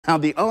Now,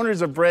 the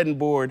owners of Bread and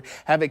Board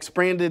have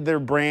expanded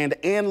their brand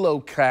and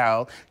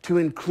locale to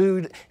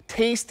include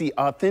tasty,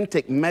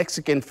 authentic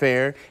Mexican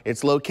fare.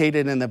 It's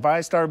located in the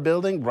ViStar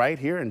building right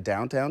here in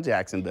downtown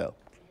Jacksonville.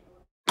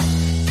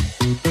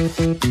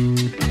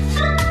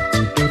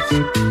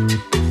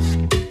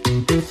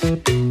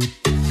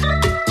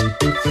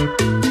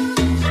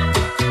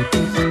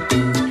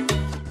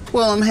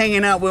 Well, I'm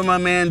hanging out with my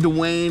man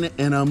Dwayne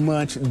in a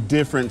much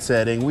different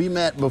setting. We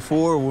met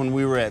before when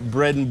we were at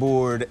Bread and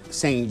Board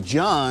St.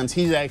 John's.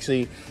 He's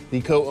actually the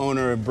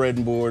co-owner of Bread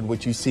and Board,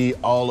 which you see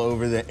all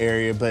over the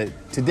area. But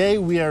today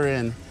we are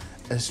in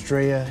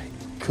Estrella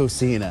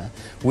Cocina,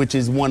 which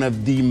is one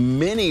of the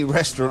many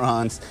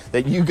restaurants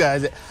that you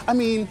guys, I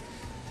mean,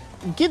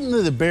 getting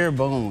to the bare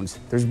bones.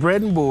 There's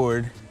Bread and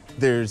Board,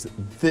 there's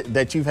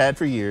that you've had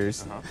for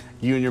years,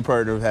 you and your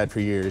partner have had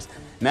for years.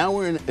 Now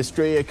we're in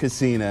Estrella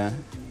Cocina,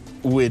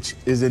 which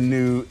is a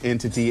new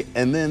entity,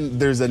 and then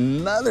there's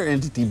another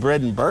entity,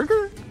 Bread and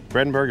Burger?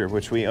 Bread and Burger,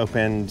 which we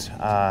opened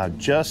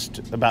just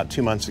about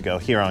 2 months ago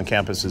here on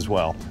campus as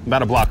well.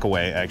 About a block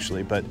away,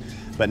 actually, but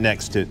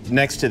next to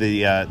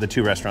the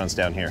two restaurants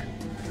down here.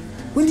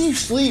 When do you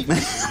sleep,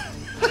 man?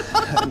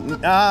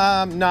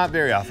 Not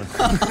very often.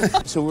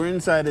 So we're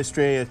inside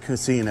Estrella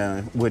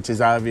Cocina, which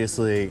is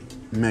obviously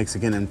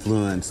Mexican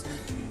influenced.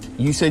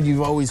 You said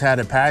you've always had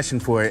a passion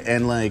for it,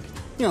 and like,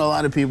 you know, a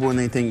lot of people when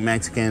they think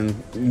Mexican,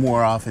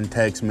 more often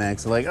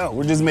Tex-Mex, like, oh,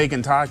 we're just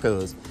making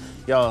tacos.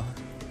 Y'all,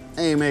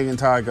 they ain't making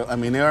tacos. I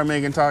mean, they are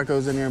making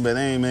tacos in here, but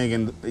they ain't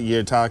making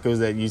your tacos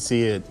that you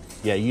see it.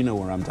 Yeah, you know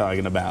what I'm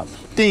talking about.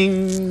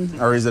 Ding!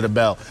 Or is it a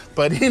bell?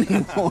 But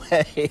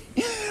anyway,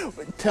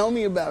 tell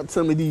me about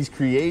some of these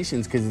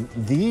creations, because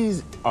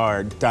these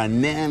are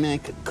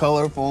dynamic,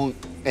 colorful,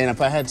 and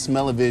if I had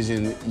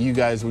smell-o-vision, you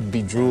guys would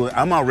be drooling.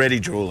 I'm already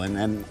drooling,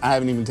 and I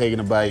haven't even taken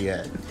a bite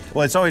yet.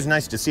 Well, it's always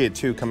nice to see it,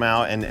 too, come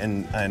out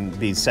and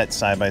be set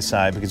side by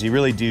side, because you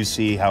really do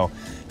see how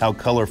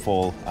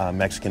colorful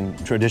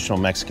traditional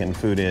Mexican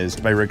food is.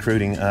 By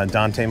recruiting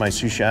Dante, my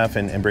sous chef,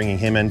 and bringing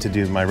him in to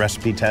do my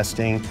recipe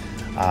testing.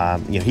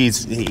 You know,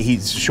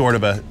 he's short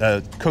of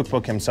a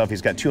cookbook himself.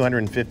 He's got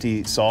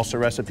 250 salsa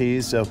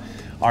recipes. So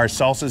our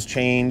salsas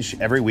change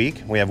every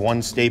week. We have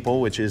one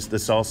staple, which is the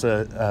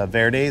salsa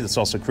verde, the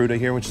salsa cruda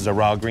here, which is a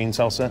raw green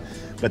salsa.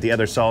 But the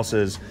other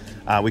salsas,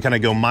 we kind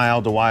of go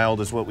mild to wild,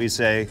 is what we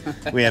say.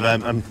 We have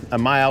a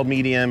mild,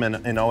 medium,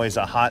 and always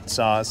a hot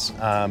sauce,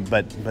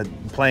 but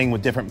playing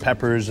with different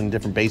peppers and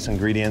different base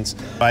ingredients.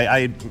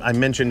 I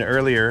mentioned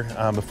earlier,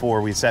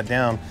 before we sat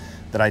down,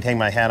 that I'd hang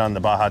my hat on the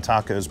Baja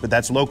Tacos, but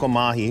that's local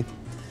mahi.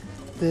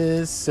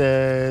 This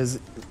says,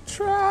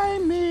 try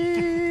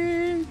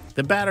me.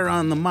 The batter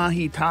on the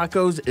mahi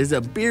tacos is a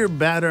beer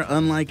batter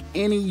unlike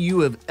any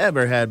you have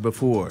ever had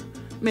before,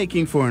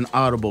 making for an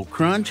audible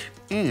crunch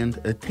and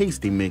a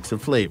tasty mix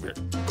of flavor.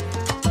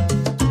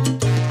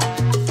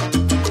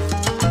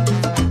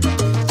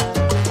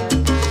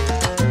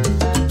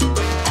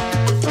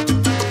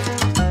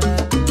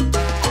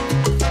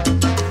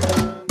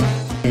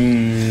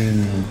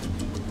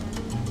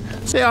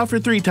 They offer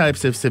 3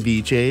 types of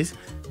ceviches.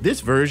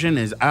 This version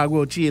is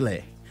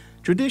aguachile,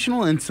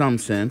 traditional in some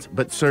sense,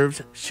 but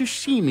serves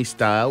sashimi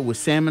style with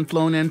salmon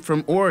flown in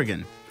from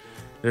Oregon.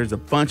 There's a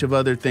bunch of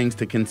other things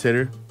to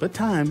consider, but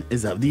time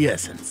is of the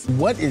essence.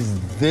 What is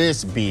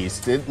this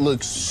beast? It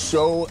looks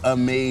so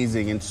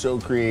amazing and so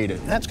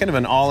creative. That's kind of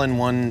an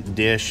all-in-one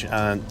dish,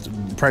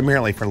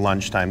 primarily for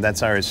lunchtime.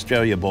 That's our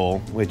Estrella Bowl,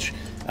 which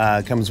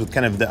comes with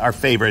kind of our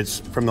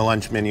favorites from the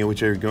lunch menu,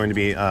 which are going to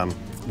be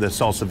the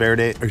salsa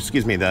verde, or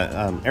excuse me, the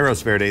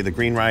arroz verde, the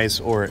green rice,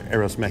 or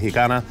arroz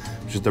mexicana,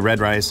 which is the red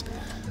rice,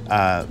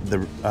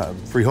 the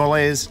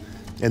frijoles,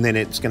 and then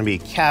it's going to be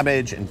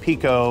cabbage and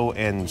pico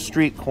and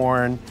street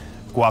corn,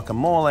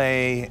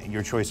 guacamole,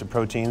 your choice of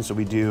protein. So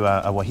we do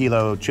a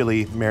guajillo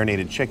chili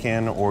marinated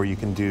chicken, or you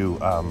can do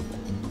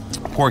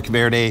pork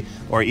verde,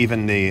 or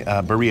even the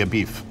birria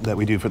beef that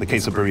we do for the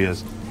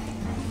quesadillas.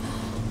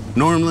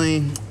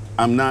 Normally,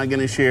 I'm not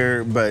gonna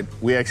share, but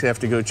we actually have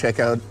to go check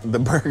out the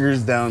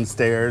burgers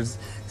downstairs.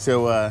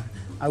 So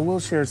I will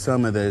share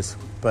some of this,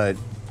 but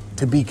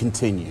to be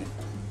continued.